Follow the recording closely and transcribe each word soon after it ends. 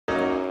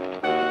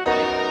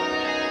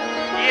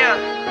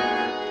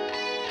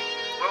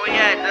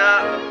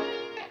up.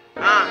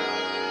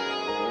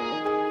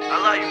 I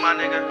love you, my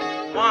nigga.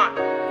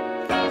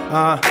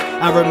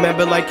 I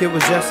remember like it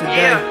was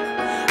yesterday.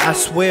 I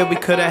swear we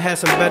could've had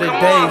some better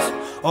days.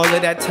 All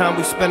of that time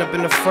we spent up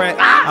in the frat.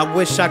 I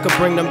wish I could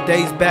bring them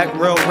days back,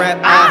 real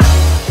rap.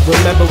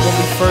 Remember when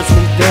we first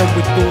moved in,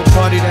 we threw a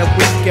party that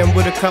weekend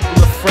with a couple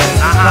of friends.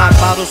 We pop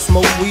bottles,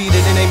 smoke weed,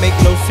 and it ain't make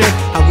no sense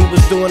how we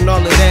was doing all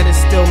of that and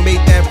still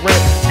made that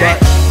rent. But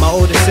my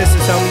older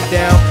sisters held me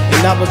down,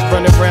 and I was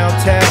running around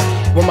town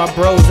when my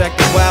bros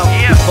acted wild.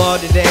 We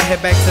balled and then head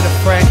back to the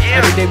frat.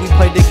 Every day we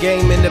played the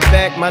game in the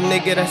back, my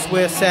nigga, that's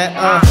where it's at.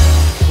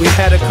 We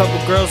had a couple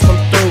girls come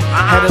through,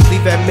 had to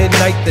leave at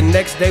midnight. The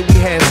next day we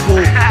had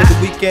school, but the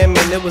weekend,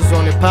 man, it was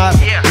on and pop.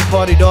 We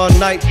partied all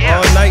night,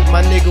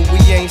 my nigga, we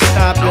ain't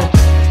stopping.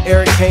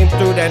 Eric came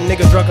through, that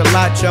nigga drunk a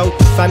lot, yo.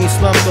 Finally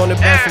slumped on the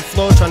bathroom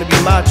floor trying to be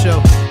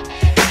macho.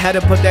 Had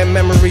to put that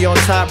memory on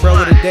top, bro,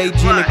 with the day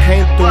Gina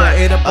came through and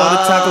ate up all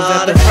the tacos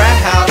at the Frat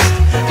House,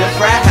 the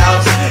Frat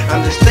House.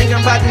 I'm just thinking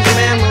about these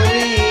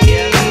memories.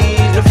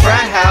 The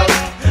Frat House,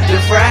 the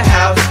Frat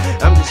House.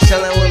 I'm just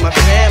chilling with my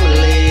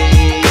family.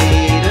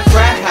 The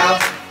Frat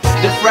House,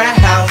 the Frat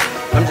House.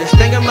 I'm just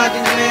thinking about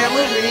these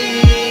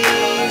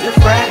memories. The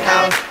Frat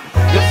House,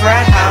 the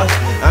Frat House.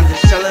 I'm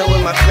just chilling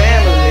with my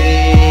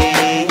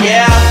family.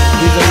 Yeah.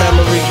 These are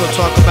memories we'll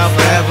talk about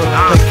forever.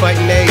 Like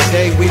fighting every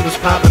day, we was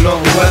popping on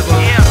whoever.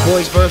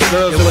 Boys versus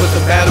girls, it was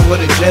a battle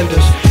with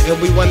agendas. And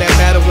we won that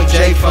battle when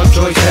Jay fucked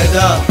Joyce head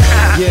up.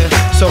 Yeah,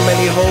 so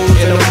many holes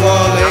in the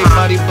wall.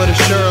 Everybody but a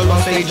Cheryl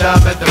lost their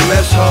job at the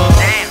mess hall.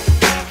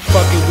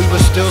 Fuck it, we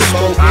was still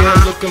smoking,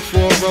 looking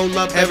for a roll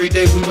up. Every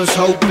day we was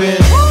hoping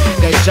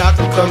that Jock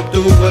would come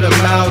through with a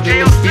mouth.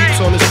 And the beats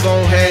on his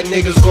phone had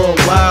niggas going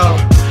wild.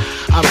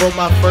 I wrote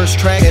my first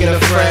track in the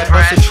frat,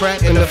 bust a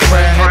track in the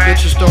frat, had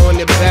bitches throwing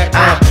it back.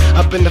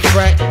 Up in the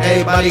frat,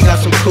 everybody got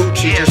some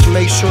coochie. Just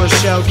make sure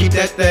Shell keep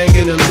that thing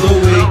in the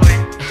Louis.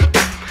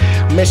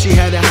 Man, she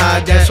had to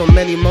hide that, so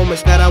many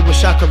moments that I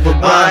wish I could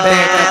rewind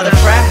back. At the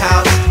Frat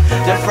House,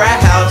 the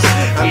Frat House.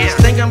 I'm just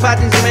thinking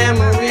about these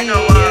memories.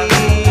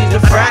 The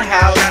Frat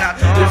House,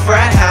 the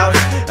Frat House.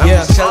 I'm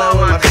just chilling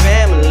with my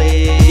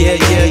family. The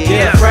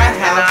Frat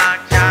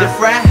House, the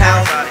Frat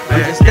House.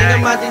 I'm just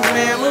thinking about these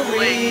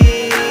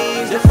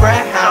memories. The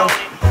Frat House,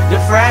 the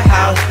Frat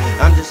House.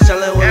 I'm just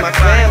chilling with my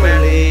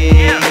family.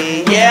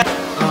 Yeah.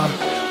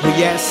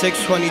 We at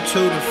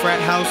 622, the Frat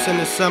House in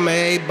the summer.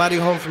 Everybody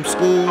home from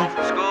school.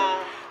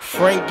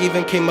 Frank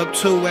even came up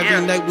too.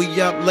 Every night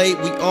we up late,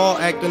 we all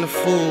acting a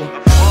fool.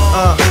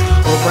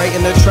 We're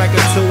writing a track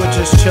or two and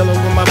just chilling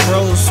with my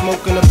bros,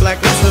 smoking a black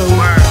or two.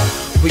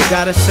 We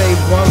gotta save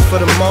one for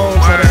the moan.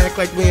 Try to act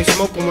like we ain't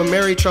smoking when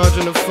Mary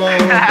charging the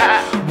phone.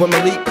 When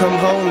Malik come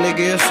home,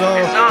 nigga, it's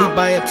on. We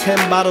buying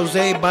 10 bottles,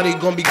 everybody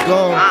gon' be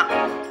gone.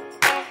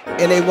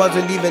 And they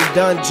wasn't even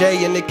done.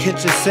 Jay in the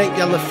kitchen sink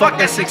yelling, fuck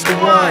that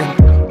 61.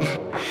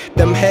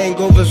 Them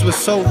hangovers was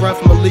so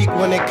rough. Malik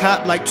went and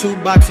caught like 2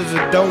 boxes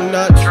of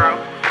donuts.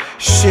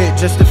 Shit,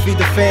 just to feed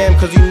the fam,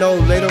 cause you know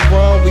later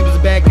on we was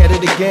back at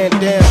it again.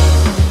 Damn,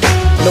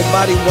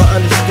 nobody will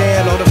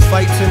understand all the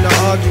fights and the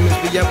arguments,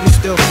 but yet we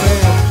still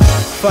fam.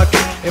 Fuck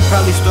it, it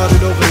probably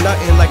started over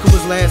nothing, like who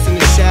was last in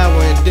the shower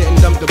and didn't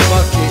dump the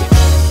bucket.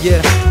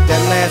 Yeah,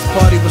 that last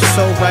party was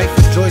so right.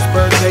 For Joyce's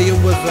birthday, it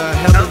was a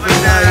hell of a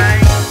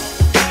night.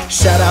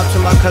 Shout out to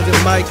my cousin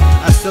Mike,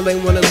 I still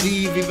ain't wanna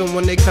leave even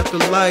when they cut the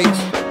lights.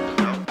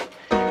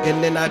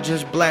 And then I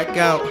just black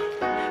out,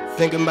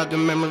 thinking about the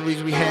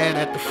memories we had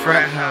at the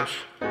Frat House.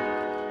 The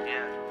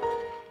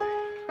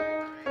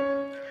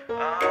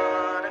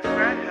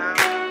Frat House,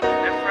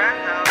 the Frat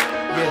House.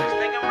 Just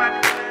thinking about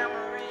the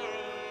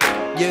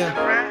memories. The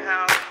Frat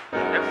House,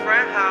 the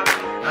Frat House.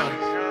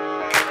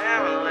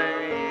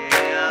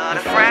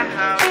 The Frat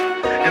House,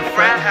 the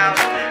Frat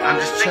House. I'm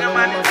just thinking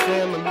about my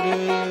family.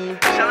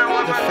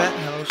 The Frat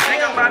House,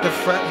 the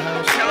Frat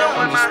House.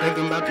 I'm just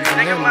thinking about these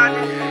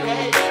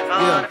memories.